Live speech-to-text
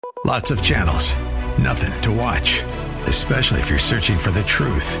Lots of channels, nothing to watch, especially if you're searching for the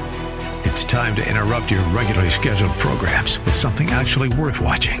truth. It's time to interrupt your regularly scheduled programs with something actually worth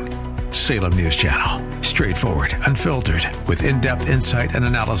watching. Salem News Channel. Straightforward, unfiltered, with in-depth insight and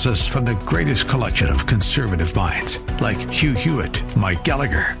analysis from the greatest collection of conservative minds like Hugh Hewitt, Mike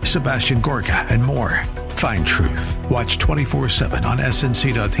Gallagher, Sebastian Gorka, and more. Find truth. Watch 24/7 on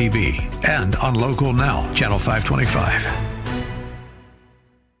snc.tv and on Local Now, Channel 525.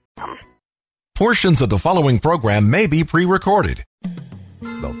 Portions of the following program may be pre-recorded.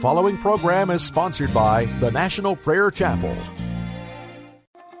 The following program is sponsored by the National Prayer Chapel.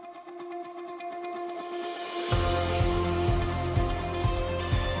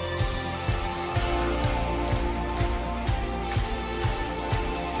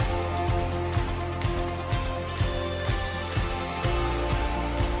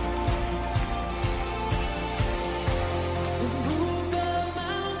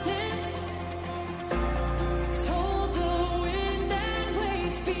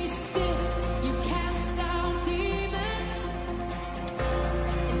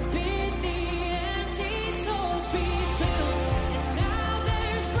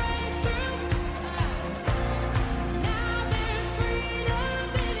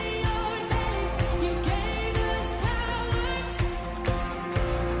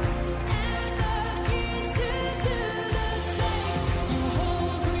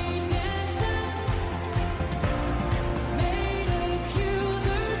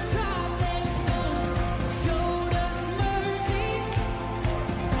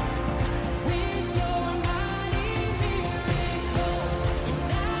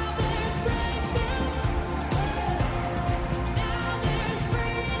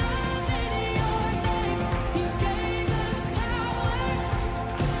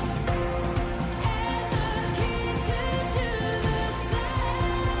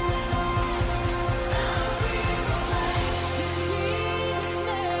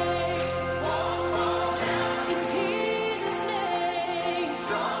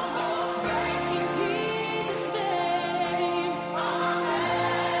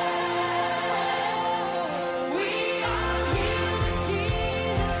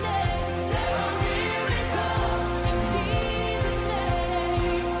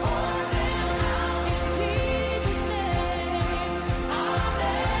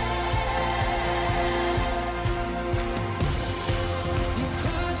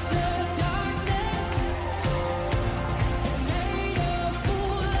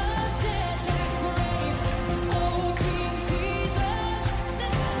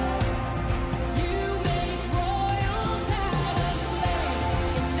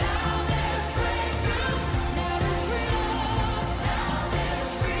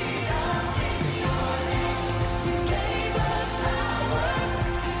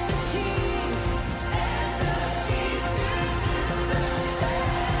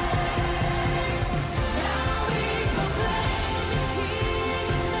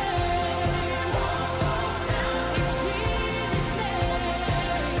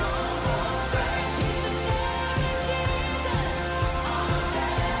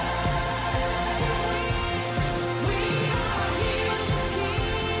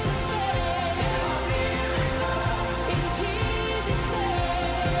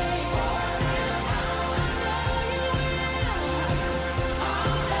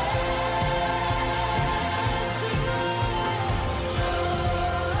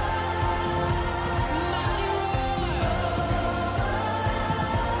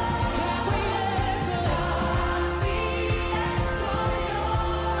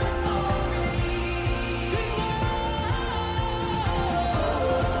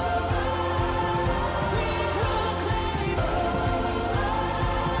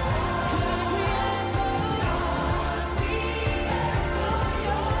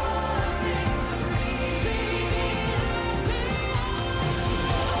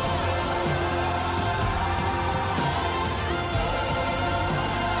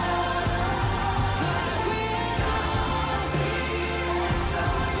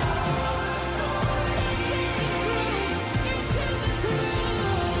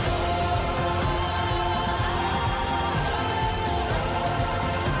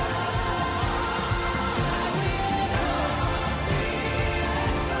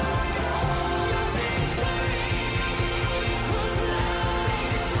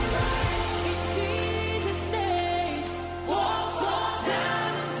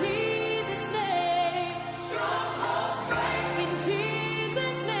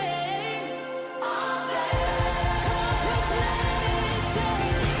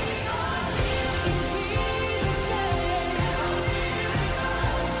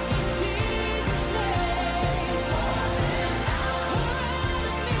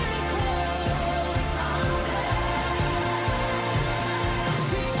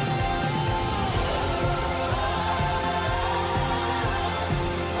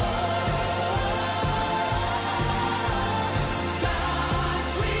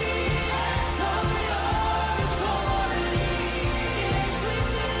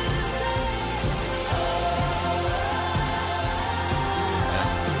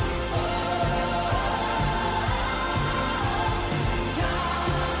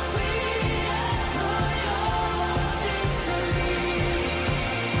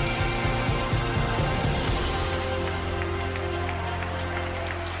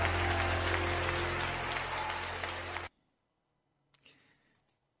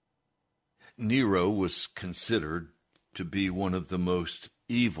 Nero was considered to be one of the most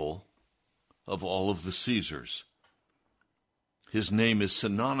evil of all of the Caesars. His name is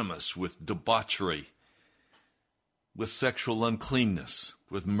synonymous with debauchery, with sexual uncleanness,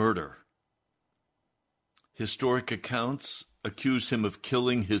 with murder. Historic accounts accuse him of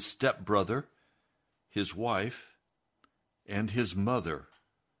killing his stepbrother, his wife, and his mother,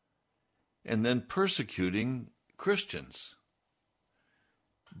 and then persecuting Christians,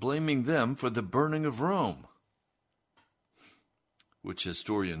 blaming them for the burning of Rome, which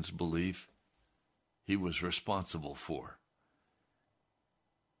historians believe he was responsible for.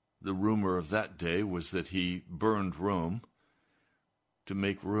 The rumor of that day was that he burned Rome to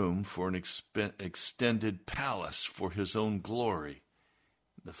make room for an extended palace for his own glory.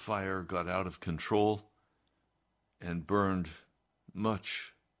 The fire got out of control and burned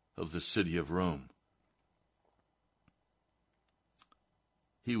much of the city of Rome.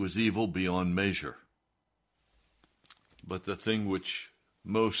 He was evil beyond measure. But the thing which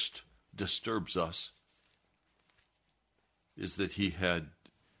most disturbs us is that he had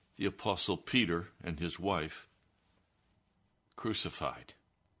the Apostle Peter and his wife crucified.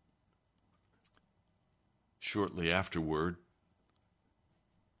 Shortly afterward,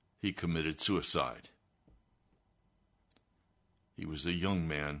 he committed suicide. He was a young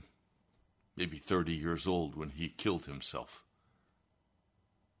man, maybe 30 years old, when he killed himself.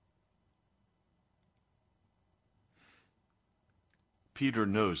 Peter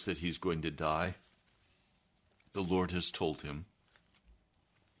knows that he's going to die. The Lord has told him.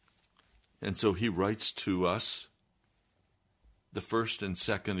 And so he writes to us the first and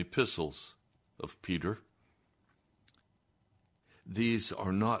second epistles of Peter. These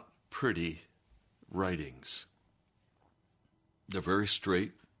are not pretty writings. They're very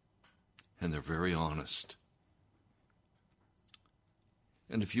straight and they're very honest.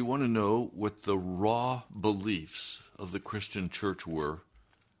 And if you want to know what the raw beliefs of the Christian church were,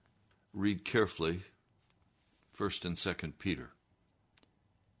 read carefully 1st and 2nd Peter.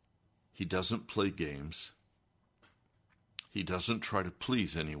 He doesn't play games. He doesn't try to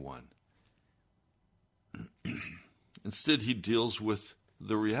please anyone. Instead, he deals with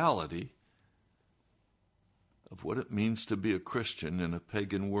the reality of what it means to be a Christian in a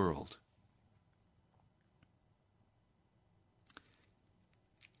pagan world.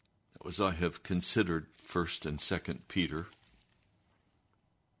 As I have considered 1st and 2nd Peter,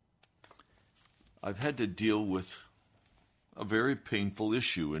 I've had to deal with a very painful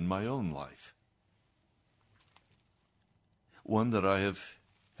issue in my own life. One that I have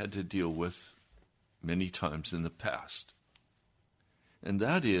had to deal with many times in the past. And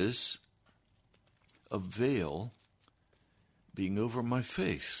that is a veil being over my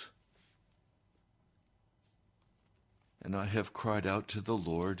face. And I have cried out to the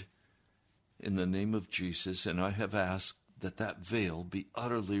Lord in the name of Jesus, and I have asked that that veil be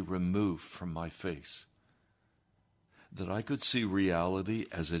utterly removed from my face, that I could see reality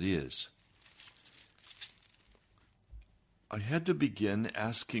as it is. I had to begin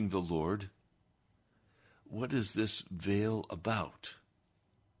asking the Lord, what is this veil about?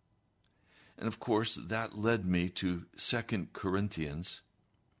 And of course, that led me to 2 Corinthians,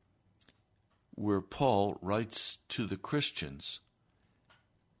 where Paul writes to the Christians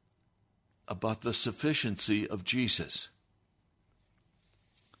about the sufficiency of Jesus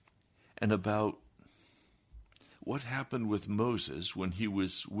and about what happened with Moses when he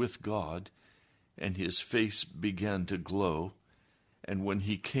was with God and his face began to glow, and when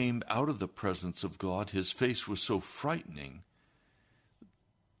he came out of the presence of God, his face was so frightening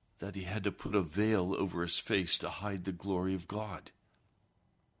that he had to put a veil over his face to hide the glory of God.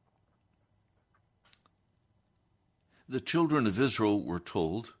 The children of Israel were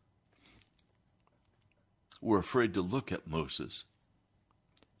told, were afraid to look at Moses.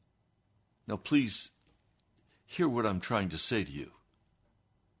 Now please hear what I'm trying to say to you.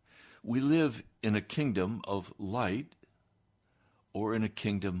 We live in a kingdom of light or in a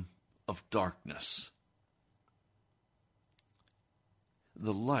kingdom of darkness.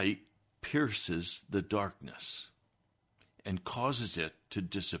 The light pierces the darkness and causes it to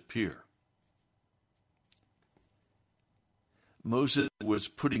disappear. Moses was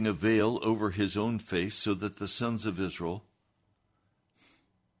putting a veil over his own face so that the sons of Israel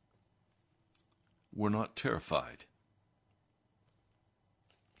were not terrified.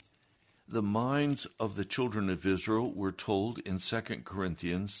 The minds of the children of Israel were told in 2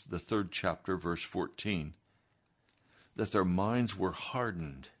 Corinthians, the 3rd chapter, verse 14, that their minds were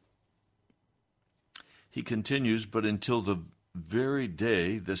hardened. He continues, but until the very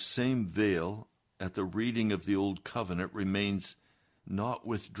day, the same veil at the reading of the Old Covenant remains not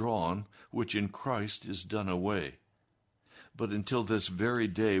withdrawn, which in Christ is done away. But until this very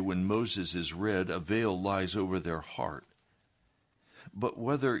day when Moses is read, a veil lies over their heart. But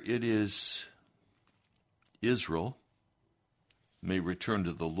whether it is Israel may return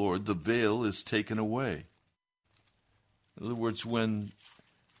to the Lord, the veil is taken away. In other words, when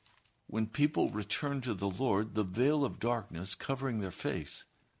people return to the Lord, the veil of darkness covering their face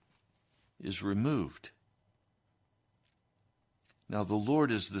is removed. Now the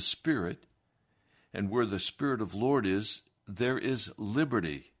Lord is the Spirit, and where the Spirit of Lord is, there is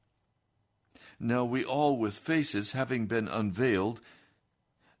liberty. Now we all with faces having been unveiled,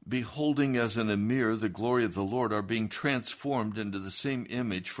 beholding as in a mirror the glory of the Lord, are being transformed into the same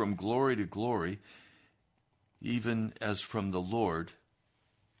image from glory to glory, even as from the Lord,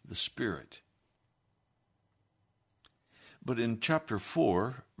 the Spirit. But in chapter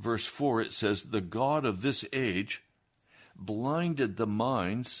 4, verse 4, it says, "The God of this age blinded the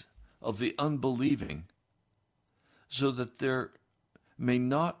minds of the unbelieving, so that there may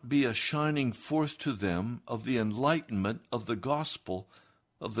not be a shining forth to them of the enlightenment of the gospel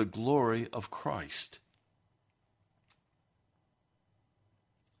of the glory of Christ."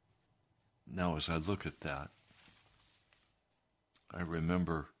 Now, as I look at that, I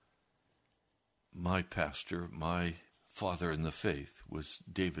remember my pastor, my father in the faith, was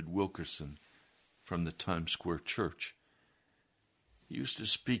David Wilkerson from the Times Square Church. He used to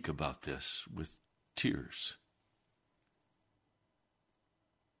speak about this with tears.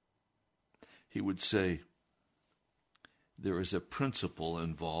 He would say, there is a principle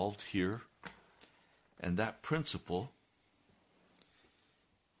involved here, and that principle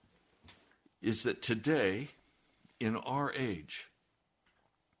is that today, in our age,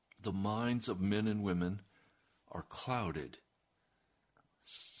 the minds of men and women are clouded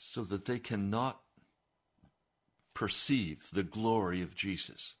so that they cannot perceive the glory of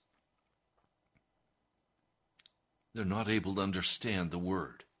Jesus. They're not able to understand the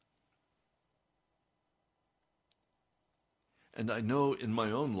Word. And I know in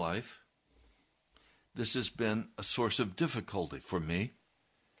my own life, this has been a source of difficulty for me.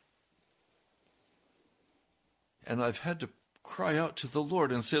 And I've had to cry out to the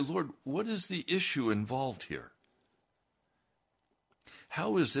Lord and say, Lord, what is the issue involved here?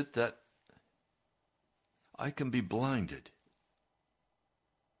 How is it that I can be blinded?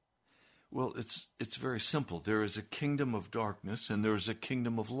 Well, it's very simple. There is a kingdom of darkness and there is a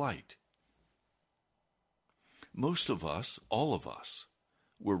kingdom of light. Most of us, all of us,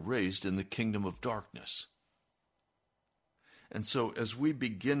 were raised in the kingdom of darkness. And so as we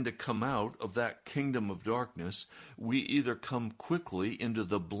begin to come out of that kingdom of darkness, we either come quickly into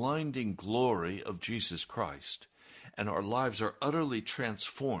the blinding glory of Jesus Christ, and our lives are utterly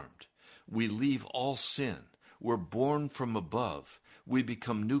transformed. We leave all sin. We're born from above. We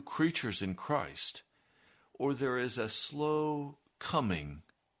become new creatures in Christ. Or there is a slow coming,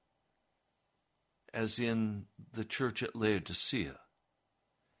 as in the church at Laodicea,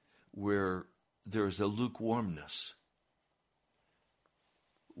 where there is a lukewarmness,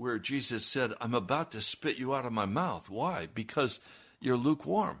 where Jesus said, I'm about to spit you out of my mouth. Why? Because you're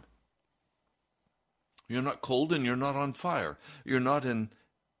lukewarm. You're not cold and you're not on fire. You're not in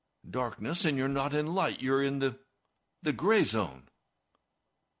darkness and you're not in light. You're in the gray zone.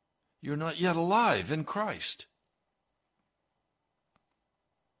 You're not yet alive in Christ.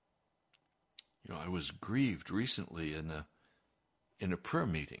 You know, I was grieved recently in a prayer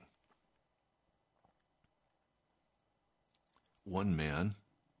meeting. One man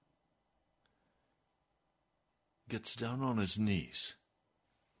gets down on his knees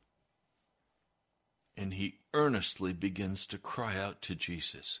and he earnestly begins to cry out to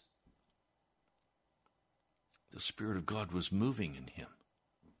Jesus. The Spirit of God was moving in him.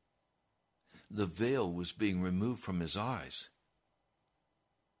 The veil was being removed from his eyes.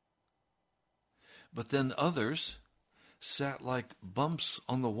 But then others sat like bumps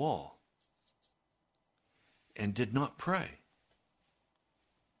on the wall and did not pray.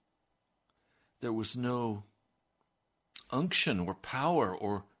 There was no unction or power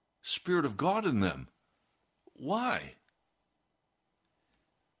or Spirit of God in them. Why?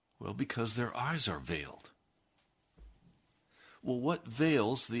 Well, because their eyes are veiled. Well, what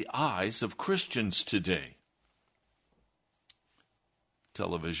veils the eyes of Christians today?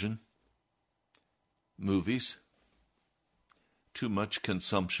 Television, movies, too much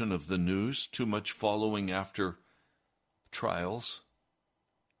consumption of the news, too much following after trials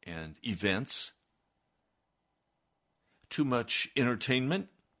and events, too much entertainment,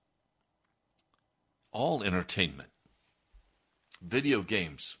 all entertainment, video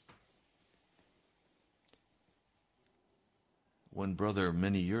games. One brother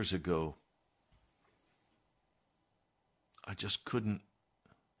many years ago, I couldn't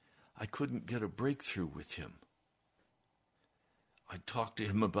get a breakthrough with him. I'd talk to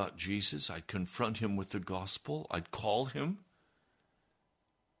him about Jesus. I'd confront him with the gospel. I'd call him.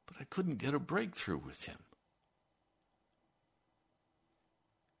 But I couldn't get a breakthrough with him.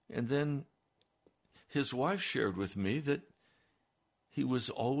 And then his wife shared with me that he was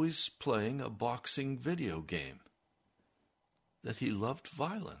always playing a boxing video game, that he loved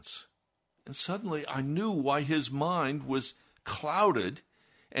violence. And suddenly I knew why his mind was clouded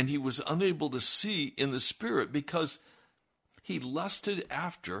and he was unable to see in the spirit, because he lusted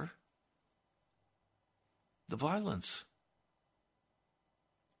after the violence.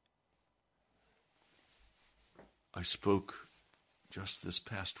 I spoke just this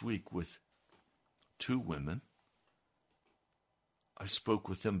past week with 2 women. I spoke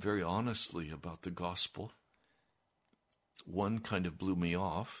with them very honestly about the gospel. One kind of blew me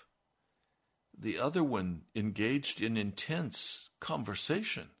off. The other one engaged in intense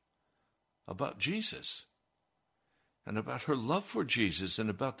conversation about Jesus and about her love for Jesus and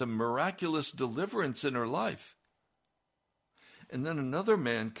about the miraculous deliverance in her life. And then another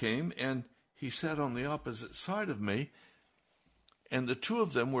man came and he sat on the opposite side of me, and the 2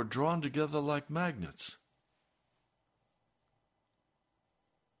 of them were drawn together like magnets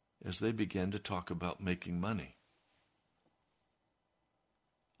as they began to talk about making money.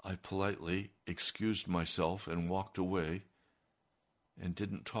 I politely excused myself and walked away and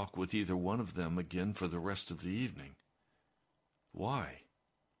didn't talk with either one of them again for the rest of the evening. Why?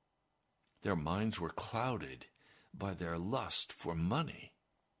 Their minds were clouded by their lust for money.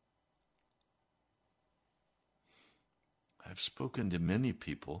 I've spoken to many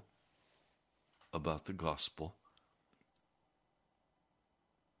people about the gospel.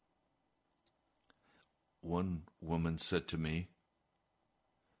 One woman said to me,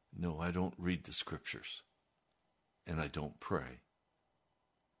 "No, I don't read the scriptures, and I don't pray."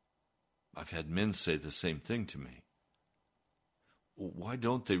 I've had men say the same thing to me. Well, why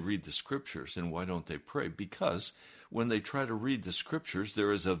don't they read the scriptures and why don't they pray? Because when they try to read the scriptures,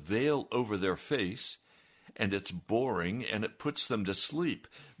 there is a veil over their face, and it's boring, and it puts them to sleep.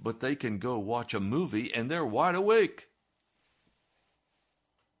 But they can go watch a movie, and they're wide awake.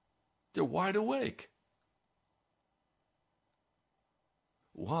 They're wide awake.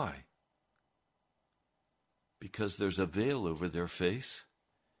 Why? Because there's a veil over their face.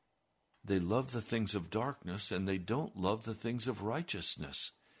 They love the things of darkness, and they don't love the things of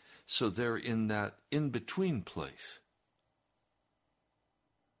righteousness. So they're in that in-between place.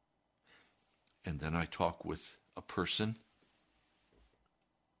 And then I talk with a person.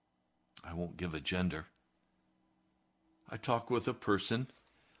 I won't give a gender. I talk with a person.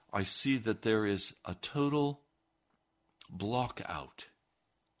 I see that there is a total block out.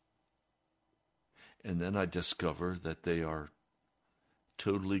 And then I discover that they are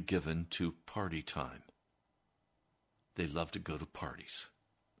totally given to party time. They love to go to parties.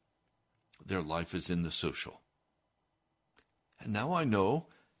 Their life is in the social. And now I know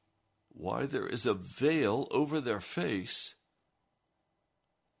why there is a veil over their face.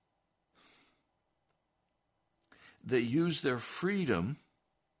 They use their freedom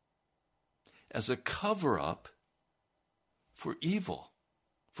as a cover-up for evil,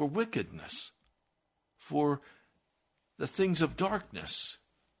 for wickedness, for the things of darkness,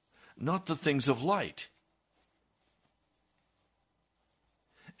 not the things of light.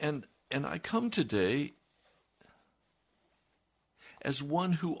 And I come today as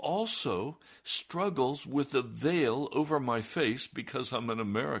one who also struggles with the veil over my face because I'm an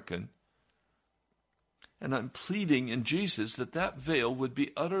American. And I'm pleading in Jesus that that veil would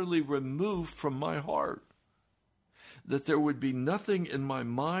be utterly removed from my heart, that there would be nothing in my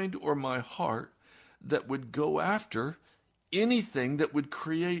mind or my heart that would go after anything that would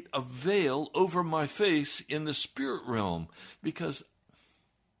create a veil over my face in the spirit realm, because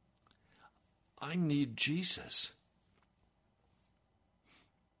I need Jesus.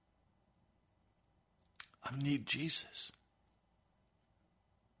 I need Jesus.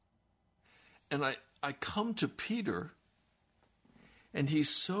 And I come to Peter, and he's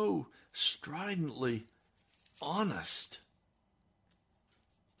so stridently honest.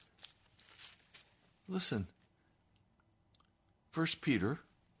 Listen, 1 Peter,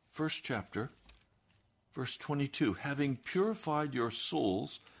 first chapter, verse 22, having purified your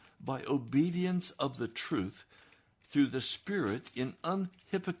souls by obedience of the truth through the Spirit in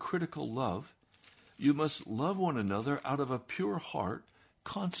unhypocritical love, you must love one another out of a pure heart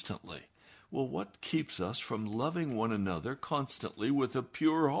constantly. Well, what keeps us from loving one another constantly with a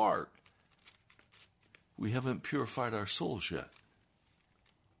pure heart? We haven't purified our souls yet.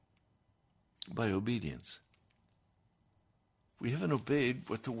 By obedience. We haven't obeyed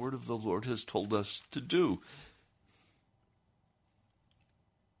what the word of the Lord has told us to do.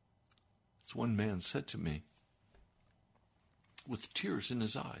 As one man said to me, with tears in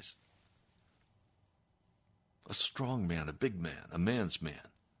his eyes, a strong man, a big man, a man's man.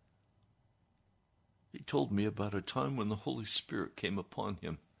 He told me about a time when the Holy Spirit came upon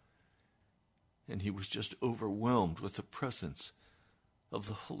him, and he was just overwhelmed with the presence of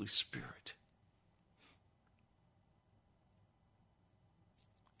the Holy Spirit.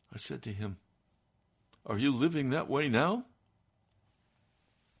 I said to him, "Are you living that way now?"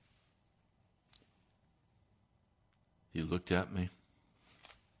 He looked at me.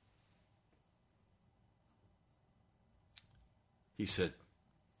 He said,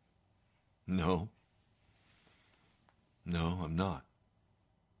 No, I'm not."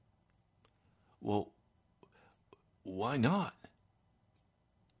 Well, why not?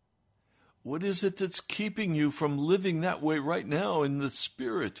 What is it that's keeping you from living that way right now in the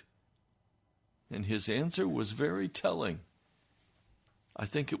Spirit? And his answer was very telling. I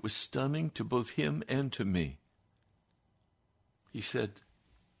think it was stunning to both him and to me. He said,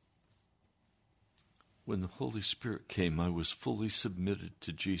 "When the Holy Spirit came, I was fully submitted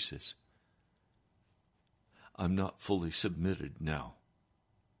to Jesus. I'm not fully submitted now."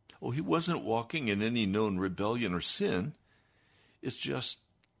 Oh, he wasn't walking in any known rebellion or sin. It's just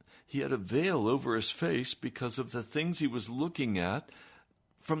he had a veil over his face because of the things he was looking at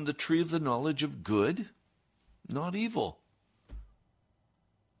from the tree of the knowledge of good, not evil.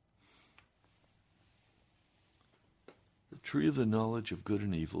 The tree of the knowledge of good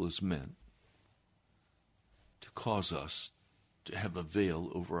and evil is meant to cause us to have a veil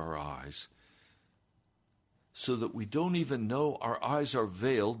over our eyes so that we don't even know our eyes are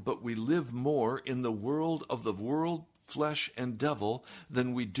veiled, but we live more in the world of the world, flesh, and devil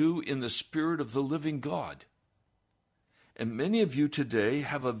than we do in the Spirit of the living God. And many of you today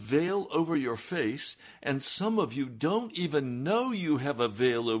have a veil over your face, and some of you don't even know you have a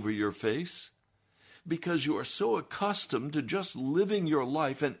veil over your face because you are so accustomed to just living your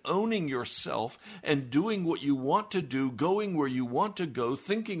life and owning yourself and doing what you want to do, going where you want to go,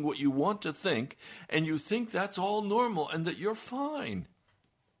 thinking what you want to think, and you think that's all normal and that you're fine.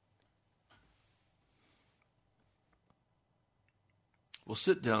 Well,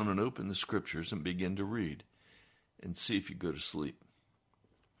 sit down and open the Scriptures and begin to read and see if you go to sleep.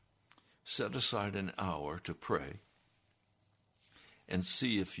 Set aside an hour to pray and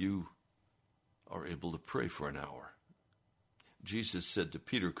see if you are able to pray for an hour. Jesus said to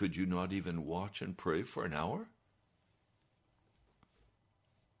Peter, "Could you not even watch and pray for an hour?"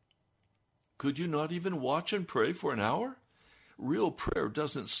 Could you not even watch and pray for an hour? Real prayer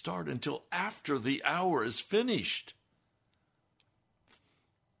doesn't start until after the hour is finished.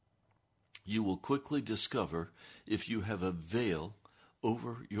 You will quickly discover if you have a veil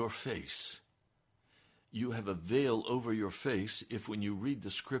over your face. You have a veil over your face if when you read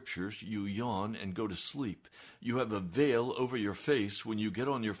the Scriptures, you yawn and go to sleep. You have a veil over your face when you get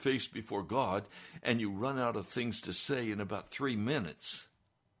on your face before God and you run out of things to say in about 3 minutes.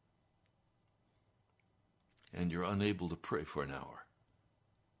 And you're unable to pray for an hour.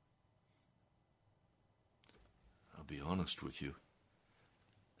 I'll be honest with you.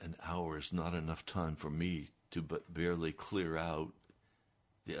 An hour is not enough time for me to but barely clear out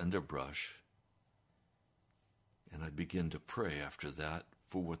the underbrush. And I begin to pray after that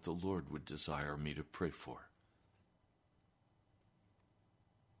for what the Lord would desire me to pray for.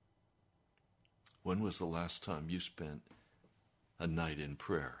 When was the last time you spent a night in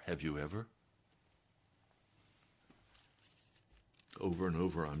prayer? Have you ever? Over and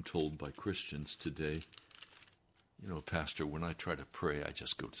over I'm told by Christians today, "Pastor, when I try to pray, I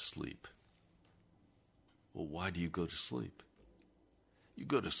just go to sleep." Well, why do you go to sleep? You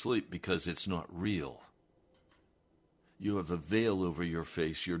go to sleep because it's not real. You have a veil over your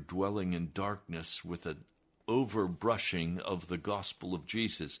face. You're dwelling in darkness with an overbrushing of the gospel of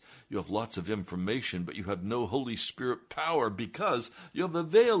Jesus. You have lots of information, but you have no Holy Spirit power because you have a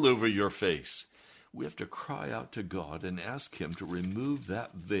veil over your face. We have to cry out to God and ask Him to remove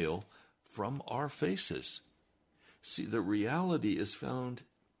that veil from our faces. See, the reality is found,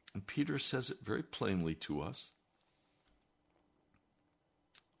 and Peter says it very plainly to us.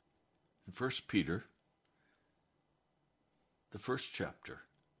 In 1 Peter, the first chapter,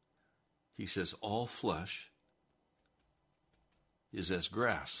 he says, "All flesh is as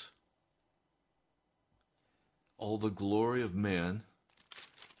grass. All the glory of man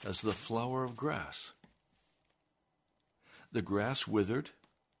as the flower of grass. The grass withered,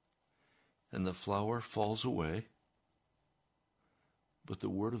 and the flower falls away, but the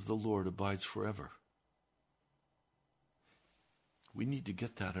word of the Lord abides forever. We need to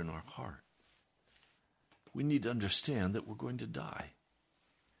get that in our heart. We need to understand that we're going to die,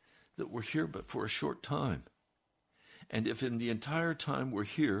 that we're here but for a short time. And if in the entire time we're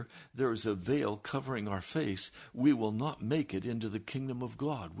here, there is a veil covering our face, we will not make it into the kingdom of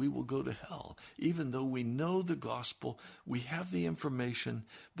God. We will go to hell. Even though we know the gospel, we have the information,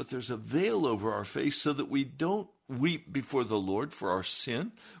 but there's a veil over our face so that we don't weep before the Lord for our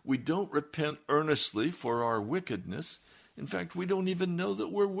sin. We don't repent earnestly for our wickedness. In fact, we don't even know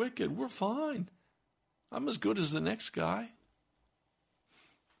that we're wicked. We're fine. I'm as good as the next guy.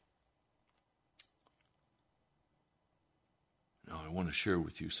 Now, I want to share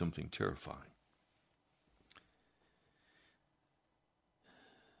with you something terrifying.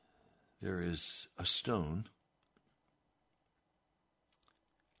 There is a stone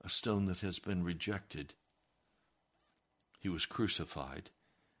that has been rejected. He was crucified.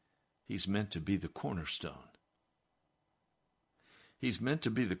 He's meant to be the cornerstone. He's meant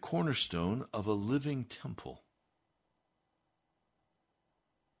to be the cornerstone of a living temple.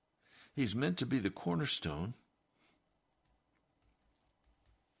 He's meant to be the cornerstone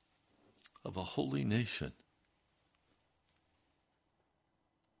of a holy nation.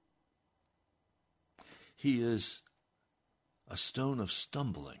 He is a stone of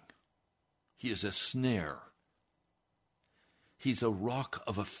stumbling. He is a snare. He's a rock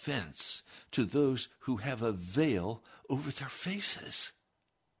of offense to those who have a veil over their faces.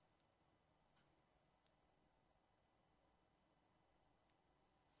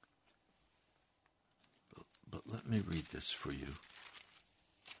 But let me read this for you.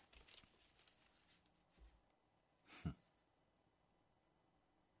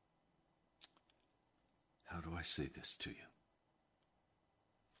 How do I say this to you?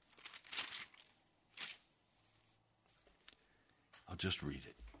 I'll just read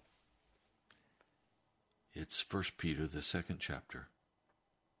it. It's 1 Peter, the 2nd chapter.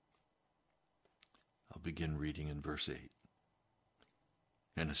 I'll begin reading in verse 8.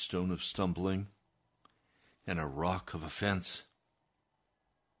 And a stone of stumbling and a rock of offense.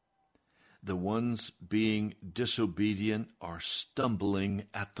 The ones being disobedient are stumbling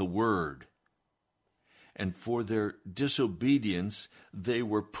at the word. And for their disobedience, they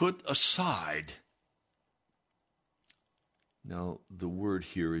were put aside. Now, the word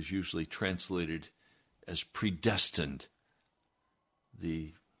here is usually translated as predestined.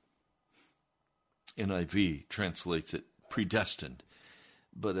 The NIV translates it predestined.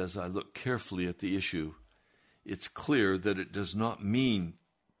 But as I look carefully at the issue, it's clear that it does not mean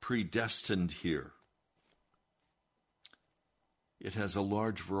predestined here. It has a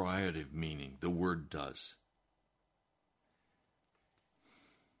large variety of meaning, the word does.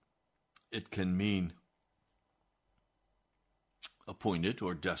 It can mean appointed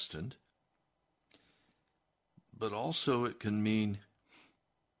or destined, but also it can mean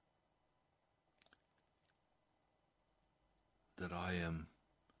that I am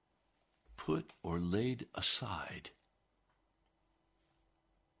put or laid aside,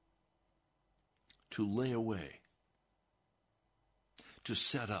 to lay away, to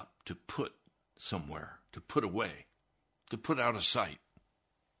set up, to put somewhere, to put away, to put out of sight.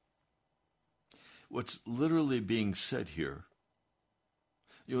 What's literally being said here,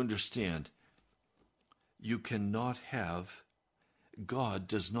 you understand, you cannot have, God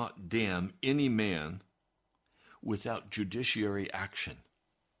does not damn any man without judiciary action.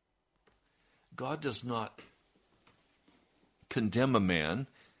 God does not condemn a man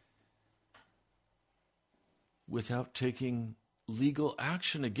without taking legal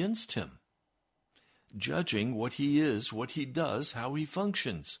action against him, judging what he is, what he does, how he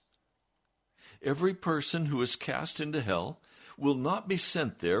functions. Every person who is cast into hell will not be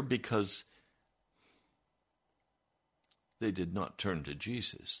sent there because they did not turn to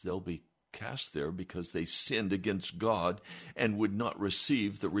Jesus. They'll be cast there because they sinned against God and would not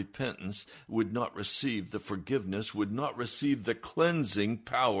receive the repentance, would not receive the forgiveness, would not receive the cleansing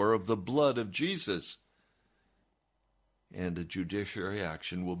power of the blood of Jesus. And a judiciary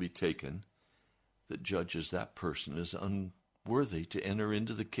action will be taken that judges that person as unworthy to enter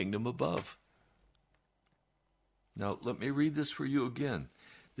into the kingdom above. Now, let me read this for you again.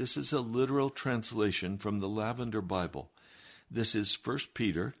 This is a literal translation from the Lavender Bible. This is 1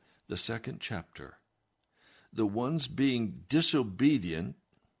 Peter, the 2nd chapter. The ones being disobedient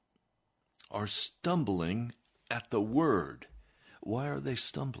are stumbling at the word. Why are they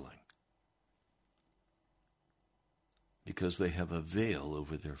stumbling? Because they have a veil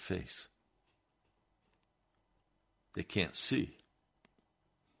over their face. They can't see.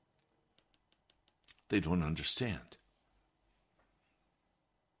 They don't understand.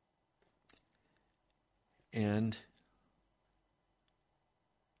 And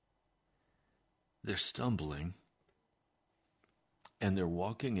they're stumbling, and they're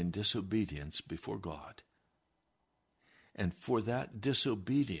walking in disobedience before God. And for that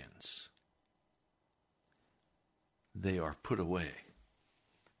disobedience, they are put away.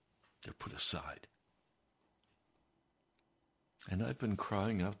 They're put aside. And I've been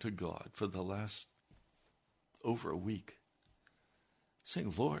crying out to God for the last over a week,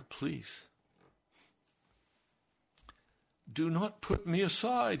 saying, Lord, please, do not put me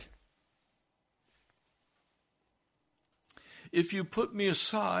aside. If you put me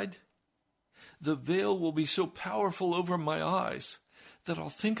aside, the veil will be so powerful over my eyes that I'll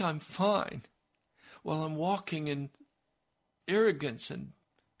think I'm fine while I'm walking in arrogance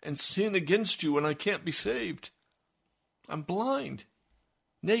and sin against you, and I can't be saved. I'm blind,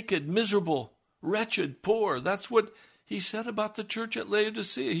 naked, miserable, wretched, poor. That's what he said about the church at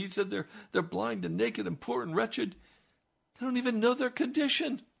Laodicea. He said they're blind and naked and poor and wretched. They don't even know their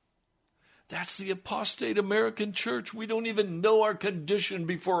condition. That's the apostate American church. We don't even know our condition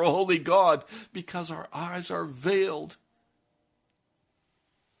before a holy God because our eyes are veiled.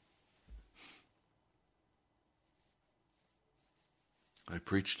 I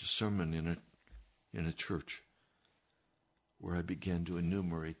preached a sermon in a church where I began to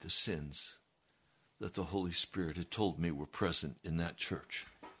enumerate the sins that the Holy Spirit had told me were present in that church.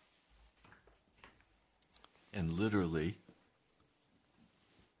 And literally,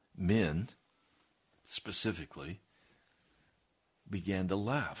 men specifically began to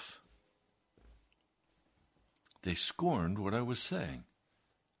laugh. They scorned what I was saying.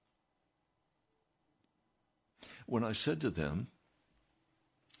 When I said to them,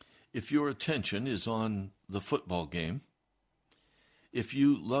 if your attention is on the football game, if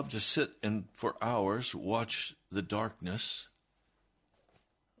you love to sit and for hours watch the darkness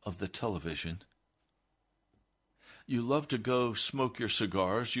of the television, you love to go smoke your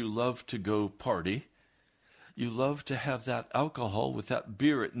cigars, you love to go party, you love to have that alcohol with that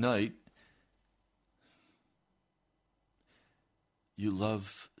beer at night, you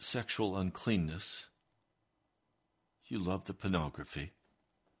love sexual uncleanness, you love the pornography,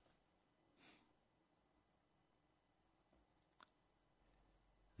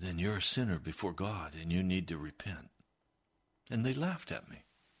 then you're a sinner before God and you need to repent. And they laughed at me.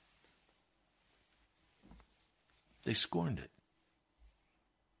 They scorned it.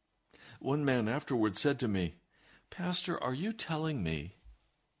 One man afterwards said to me, Pastor, are you telling me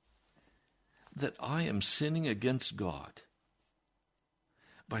that I am sinning against God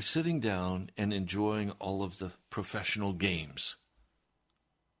by sitting down and enjoying all of the professional games?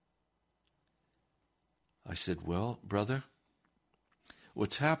 I said, well, brother,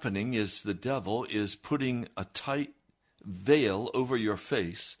 what's happening is the devil is putting a tight veil over your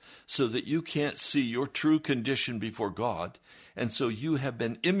face so that you can't see your true condition before God, and so you have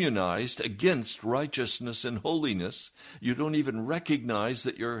been immunized against righteousness and holiness. You don't even recognize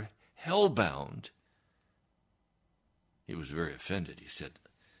that you're hell-bound. He was very offended. He said,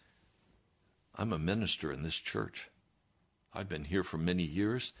 I'm a minister in this church. I've been here for many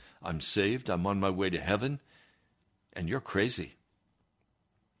years. I'm saved. I'm on my way to heaven, and you're crazy.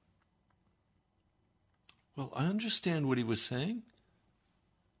 Well, I understand what he was saying.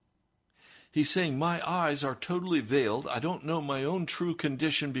 He's saying, my eyes are totally veiled. I don't know my own true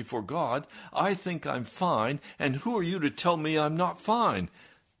condition before God. I think I'm fine, and who are you to tell me I'm not fine?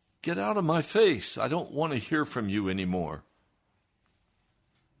 Get out of my face. I don't want to hear from you anymore.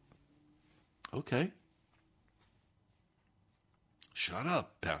 Okay. Shut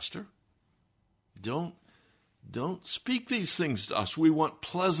up, Pastor. Don't speak these things to us. We want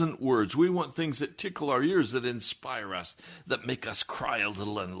pleasant words. We want things that tickle our ears, that inspire us, that make us cry a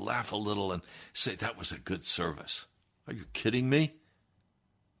little and laugh a little and say, that was a good service. Are you kidding me?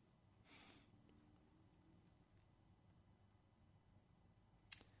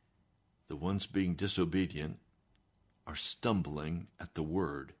 The ones being disobedient are stumbling at the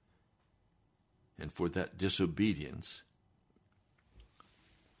word. And for that disobedience,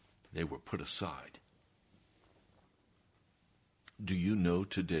 they were put aside. Do you know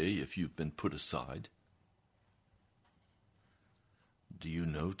today if you've been put aside? Do you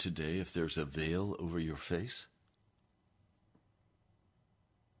know today if there's a veil over your face?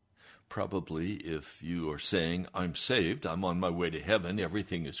 Probably if you are saying, I'm saved, I'm on my way to heaven,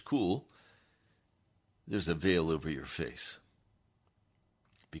 everything is cool, there's a veil over your face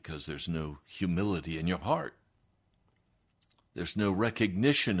because there's no humility in your heart. There's no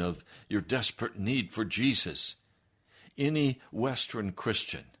recognition of your desperate need for Jesus. Any Western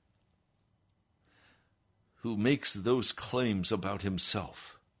Christian who makes those claims about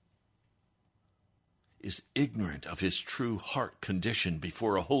himself is ignorant of his true heart condition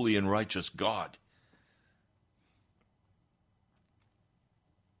before a holy and righteous God.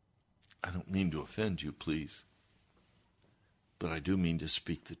 I don't mean to offend you, please, but I do mean to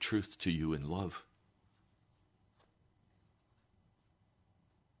speak the truth to you in love.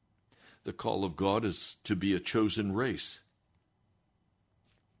 The call of God is to be a chosen race,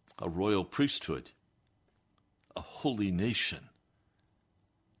 a royal priesthood, a holy nation,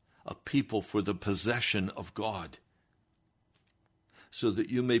 a people for the possession of God, so that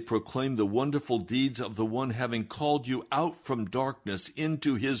you may proclaim the wonderful deeds of the one having called you out from darkness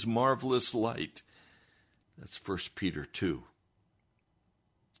into his marvelous light. That's 1 Peter 2,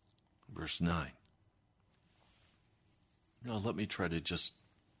 verse 9. Now let me try to just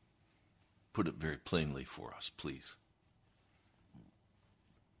put it very plainly for us, please.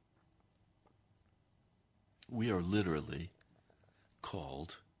 We are literally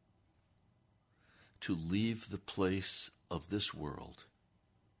called to leave the place of this world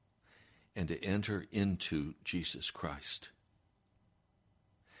and to enter into Jesus Christ.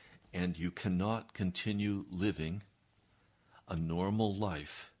 And you cannot continue living a normal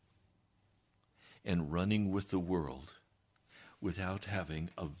life and running with the world without having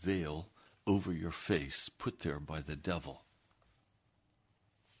a veil over your face put there by the devil.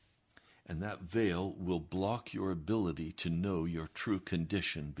 And that veil will block your ability to know your true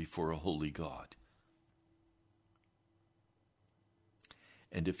condition before a holy God.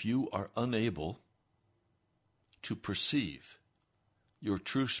 And if you are unable to perceive your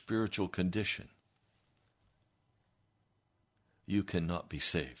true spiritual condition, you cannot be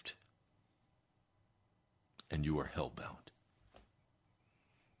saved, and you are hellbound.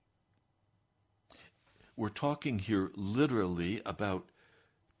 We're talking here literally about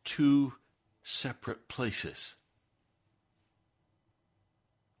two separate places.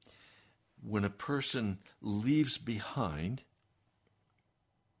 When a person leaves behind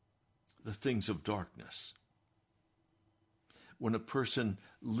the things of darkness, when a person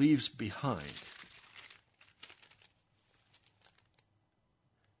leaves behind,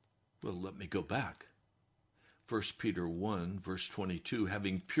 well, let me go back. 1 Peter 1, verse 22,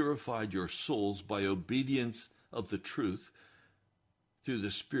 having purified your souls by obedience of the truth through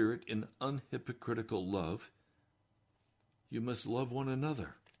the Spirit in unhypocritical love, you must love one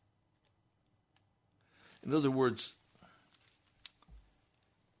another. In other words,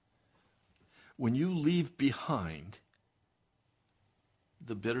 when you leave behind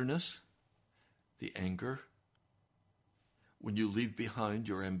the bitterness, the anger, when you leave behind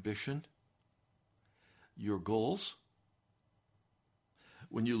your ambition, your goals,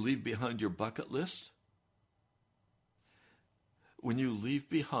 when you leave behind your bucket list, when you leave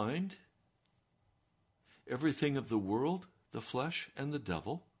behind everything of the world, the flesh, and the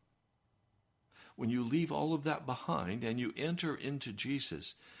devil, when you leave all of that behind and you enter into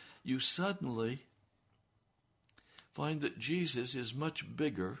Jesus, you suddenly find that Jesus is much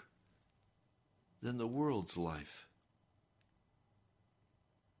bigger than the world's life.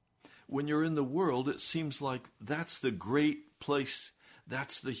 When you're in the world, it seems like that's the great place,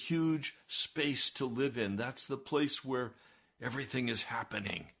 that's the huge space to live in, that's the place where everything is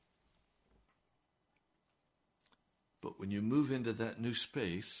happening. But when you move into that new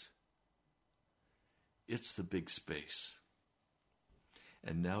space, it's the big space.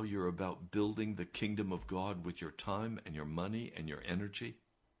 And now you're about building the kingdom of God with your time and your money and your energy.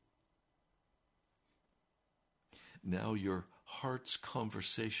 Now your heart's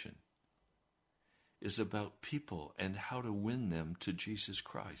conversation is about people and how to win them to Jesus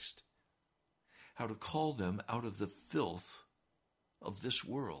Christ. How to call them out of the filth of this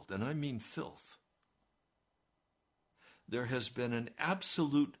world. And I mean filth. There has been an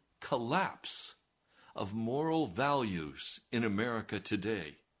absolute collapse of moral values in America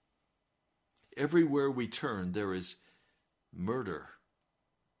today. Everywhere we turn, there is murder,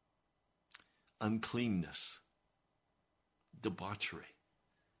 uncleanness, debauchery.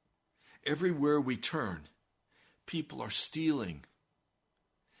 Everywhere we turn, people are stealing.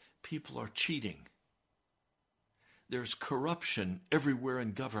 People are cheating. There's corruption everywhere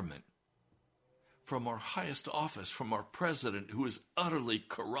in government. From our highest office, from our president, who is utterly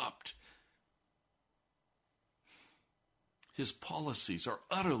corrupt. His policies are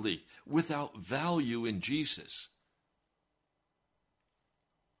utterly without value in Jesus.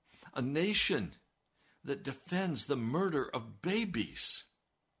 A nation that defends the murder of babies,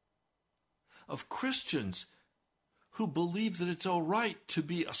 of Christians who believe that it's all right to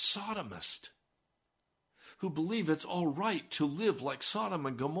be a sodomist, who believe it's all right to live like Sodom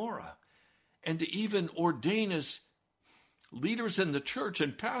and Gomorrah, and to even ordain as leaders in the church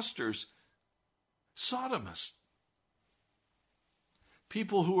and pastors sodomists,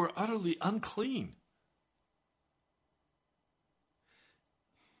 people who are utterly unclean.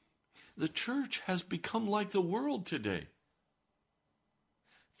 The church has become like the world today,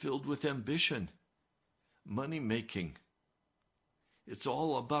 filled with ambition, money-making. It's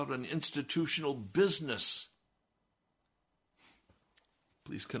all about an institutional business.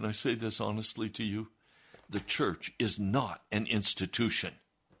 Please, can I say this honestly to you? The church is not an institution.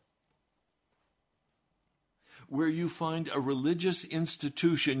 Where you find a religious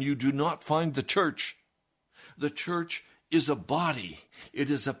institution, you do not find the church. The church is a body.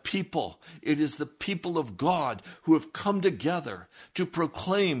 It is a people. It is the people of God who have come together to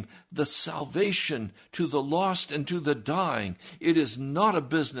proclaim the salvation to the lost and to the dying. It is not a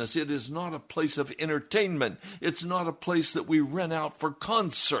business. It is not a place of entertainment. It's not a place that we rent out for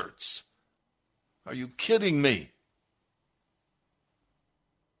concerts. Are you kidding me?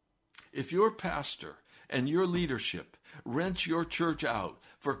 If your pastor and your leadership rents your church out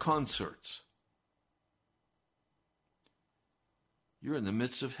for concerts, you're in the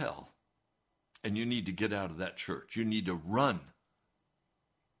midst of hell, and you need to get out of that church. You need to run.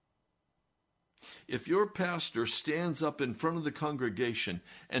 If your pastor stands up in front of the congregation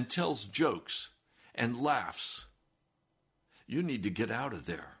and tells jokes and laughs, you need to get out of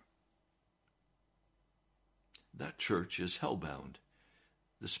there. That church is hellbound.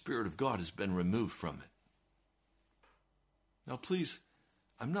 The Spirit of God has been removed from it. Now, please,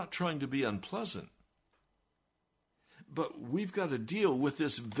 I'm not trying to be unpleasant, but we've got to deal with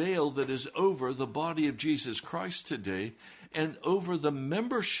this veil that is over the body of Jesus Christ today and over the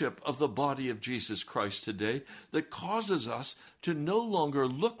membership of the body of Jesus Christ today that causes us to no longer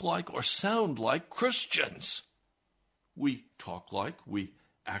look like or sound like Christians. We talk like, we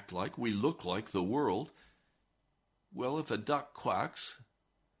act like, we look like the world. Well, if a duck quacks,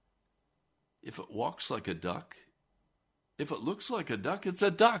 if it walks like a duck, if it looks like a duck, it's a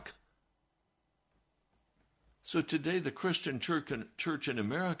duck. So today the Christian church in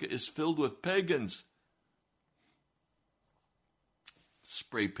America is filled with pagans,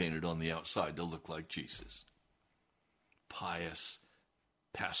 spray painted on the outside to look like Jesus. Pious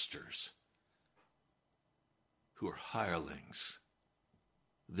pastors who are hirelings.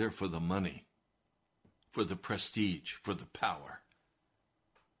 They're for the money, for the prestige, for the power.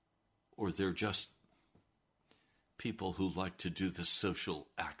 Or they're just people who like to do the social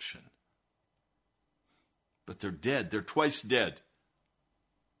action. But they're dead. They're twice dead.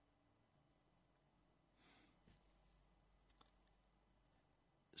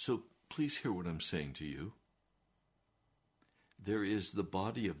 So please hear what I'm saying to you. There is the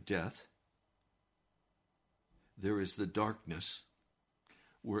body of death. There is the darkness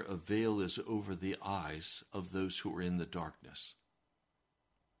where a veil is over the eyes of those who are in the darkness.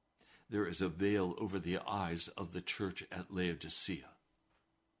 There is a veil over the eyes of the church at Laodicea.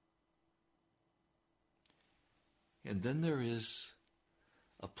 And then there is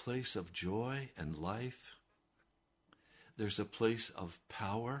a place of joy and life. There's a place of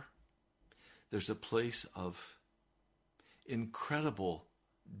power. There's a place of incredible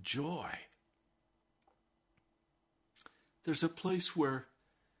joy. There's a place where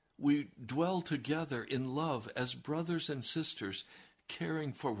we dwell together in love as brothers and sisters,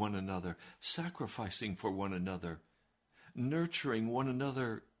 caring for one another, sacrificing for one another, nurturing one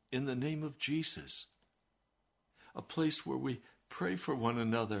another in the name of Jesus. A place where we pray for one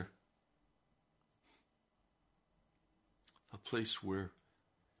another. A place where,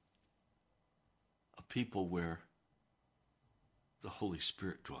 a people where the Holy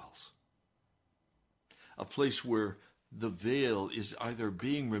Spirit dwells. A place where the veil is either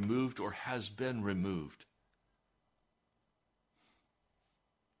being removed or has been removed.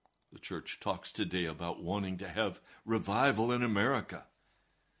 The church talks today about wanting to have revival in America.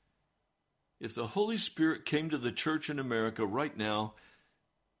 If the Holy Spirit came to the church in America right now,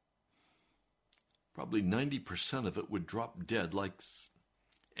 probably 90% of it would drop dead like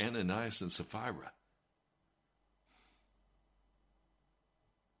Ananias and Sapphira.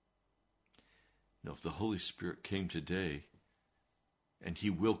 Now, if the Holy Spirit came today, and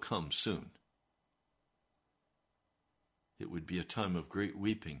he will come soon, it would be a time of great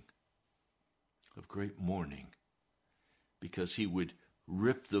weeping, of great mourning, because he would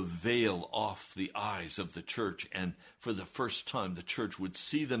rip the veil off the eyes of the church, and for the first time the church would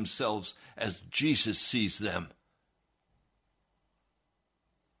see themselves as Jesus sees them.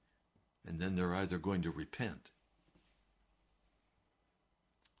 And then they're either going to repent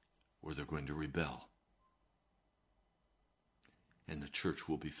or they're going to rebel. And the church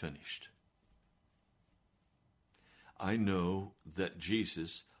will be finished. I know that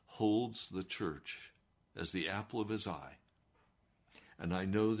Jesus holds the church as the apple of his eye. And I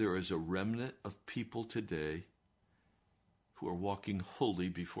know there is a remnant of people today who are walking holy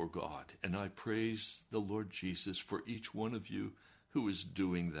before God. And I praise the Lord Jesus for each one of you who is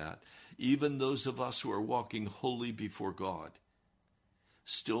doing that. Even those of us who are walking holy before God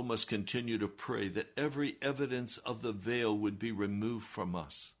still must continue to pray that every evidence of the veil would be removed from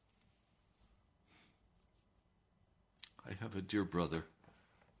us. I have a dear brother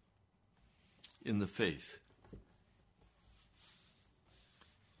in the faith,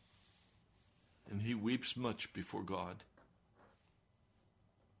 and he weeps much before God.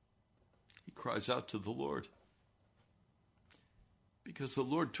 He cries out to the Lord because the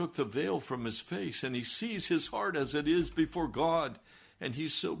Lord took the veil from his face, and he sees his heart as it is before God, and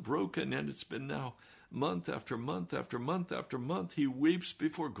he's so broken, and it's been now month after month after month after month. He weeps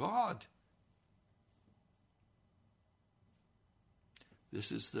before God.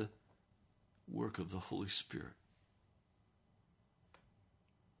 This is the work of the Holy Spirit.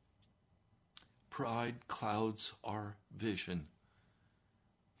 Pride clouds our vision.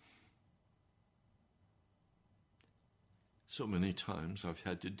 So many times I've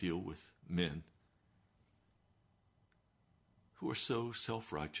had to deal with men who are so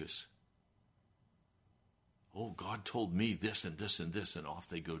self-righteous. Oh, God told me this and this and this, and off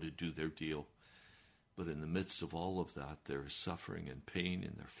they go to do their deal. But in the midst of all of that, there is suffering and pain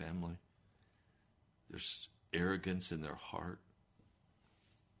in their family. There's arrogance in their heart.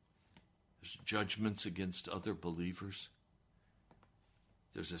 There's judgments against other believers.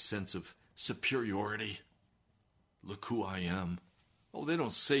 There's a sense of superiority. Look who I am. Oh, they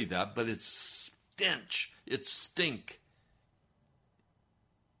don't say that, but it's stench. It's stink.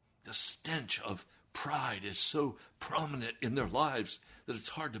 The stench of pride is so prominent in their lives that it's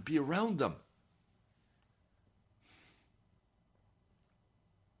hard to be around them.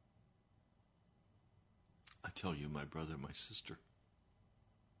 I tell you, my brother, my sister,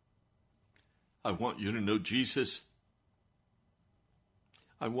 I want you to know Jesus.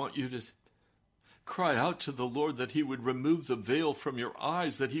 I want you to cry out to the Lord that he would remove the veil from your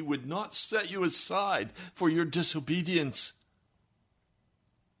eyes, that he would not set you aside for your disobedience.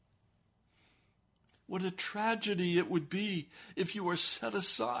 What a tragedy it would be if you were set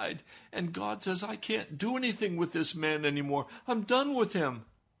aside and God says, I can't do anything with this man anymore. I'm done with him.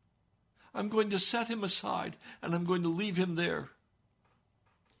 I'm going to set him aside and I'm going to leave him there.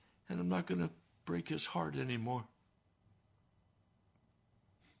 And I'm not going to break his heart anymore.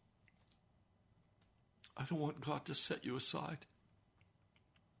 I don't want God to set you aside.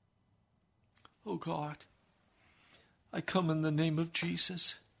 Oh God, I come in the name of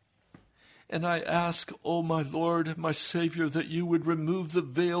Jesus. And I ask, oh my Lord, my Savior, that you would remove the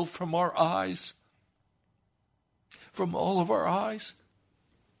veil from our eyes, from all of our eyes,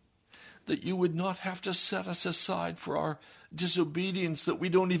 that you would not have to set us aside for our disobedience that we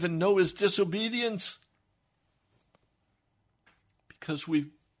don't even know is disobedience, because we've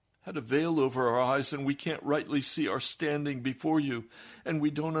had a veil over our eyes and we can't rightly see our standing before you, and we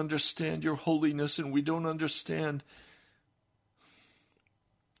don't understand your holiness, and we don't understand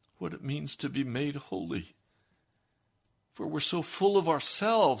what it means to be made holy. For we're so full of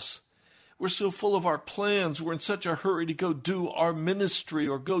ourselves. We're so full of our plans. We're in such a hurry to go do our ministry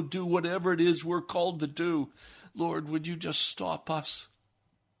or go do whatever it is we're called to do. Lord, would you just stop us?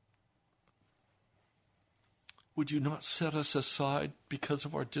 Would you not set us aside because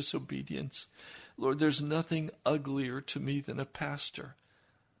of our disobedience? Lord, there's nothing uglier to me than a pastor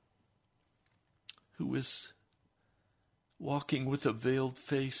who is walking with a veiled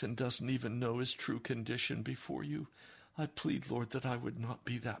face and doesn't even know his true condition before you. I plead, Lord, that I would not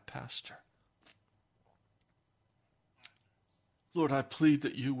be that pastor. Lord, I plead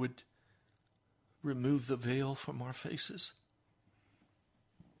that you would remove the veil from our faces,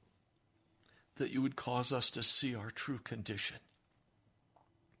 that you would cause us to see our true condition,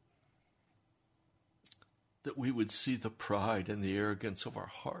 that we would see the pride and the arrogance of our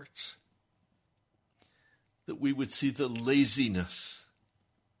hearts, that we would see the laziness,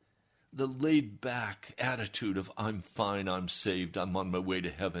 the laid-back attitude of I'm fine, I'm saved, I'm on my way to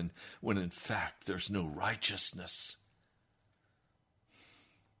heaven, when in fact there's no righteousness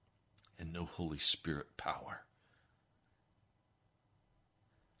and no Holy Spirit power.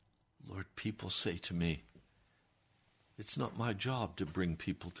 Lord, people say to me, it's not my job to bring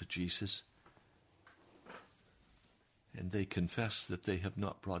people to Jesus. And they confess that they have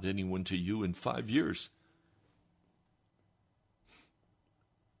not brought anyone to you in 5 years.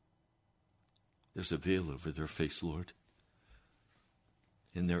 There's a veil over their face, Lord.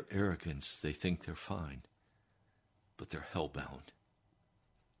 In their arrogance, they think they're fine, but they're hellbound.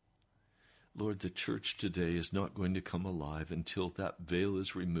 Lord, the church today is not going to come alive until that veil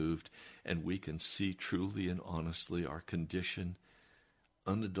is removed and we can see truly and honestly our condition,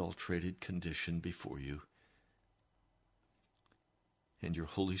 unadulterated condition before you. And your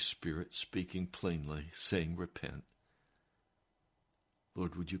Holy Spirit speaking plainly, saying, repent.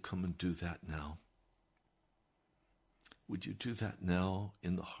 Lord, would you come and do that now? Would you do that now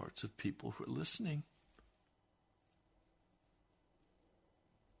in the hearts of people who are listening?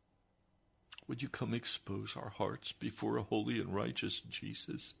 Would you come expose our hearts before a holy and righteous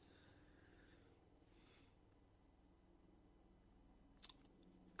Jesus?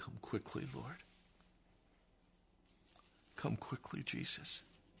 Come quickly, Lord. Come quickly, Jesus.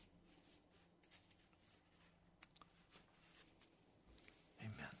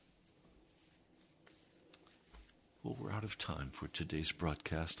 Amen. Well, we're out of time for today's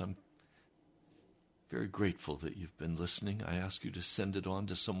broadcast. I'm very grateful that you've been listening. I ask you to send it on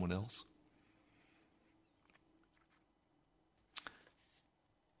to someone else.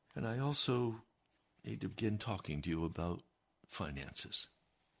 And I also need to begin talking to you about finances.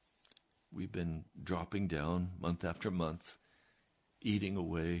 We've been dropping down month after month, eating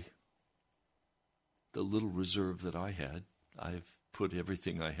away the little reserve that I had. I've put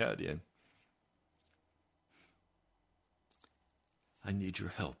everything I had in. I need your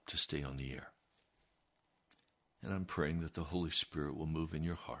help to stay on the air. And I'm praying that the Holy Spirit will move in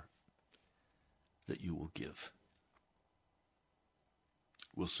your heart, that you will give.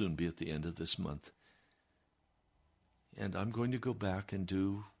 We'll soon be at the end of this month. And I'm going to go back and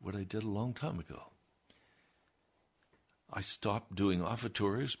do what I did a long time ago. I stopped doing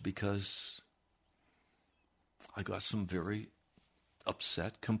offertories because I got some very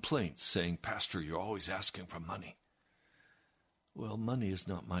upset complaints saying, Pastor, you're always asking for money. Well, money is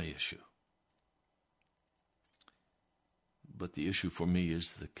not my issue. But the issue for me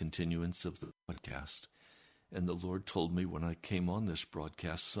is the continuance of the podcast. And the Lord told me when I came on this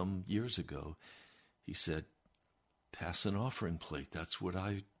broadcast some years ago, he said, pass an offering plate. That's what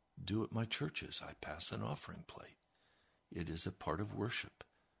I do at my churches. I pass an offering plate. It is a part of worship.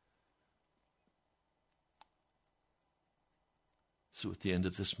 So at the end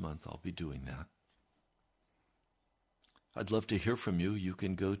of this month, I'll be doing that. I'd love to hear from you. You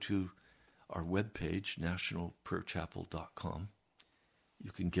can go to our webpage, nationalprayerchapel.com.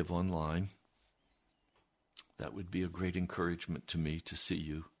 You can give online. That would be a great encouragement to me to see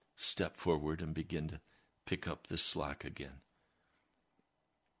you step forward and begin to pick up this slack again.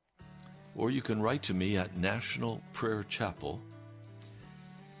 Or you can write to me at National Prayer Chapel,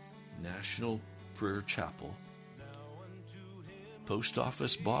 National Prayer Chapel, Post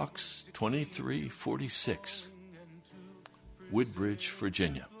Office Box 2346, Woodbridge,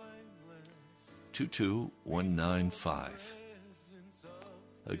 Virginia, 22195.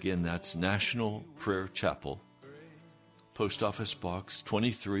 Again, that's National Prayer Chapel, Post Office Box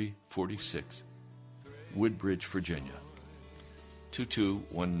 2346, Woodbridge, Virginia,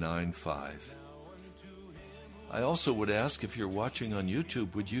 22195. I also would ask, if you're watching on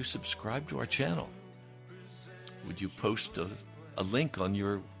YouTube, would you subscribe to our channel? Would you post a link on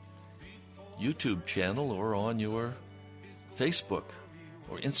your YouTube channel or on your Facebook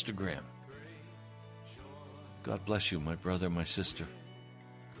or Instagram? God bless you, my brother, my sister.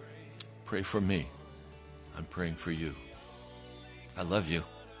 Pray for me. I'm praying for you. I love you.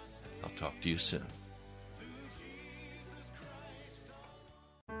 I'll talk to you soon.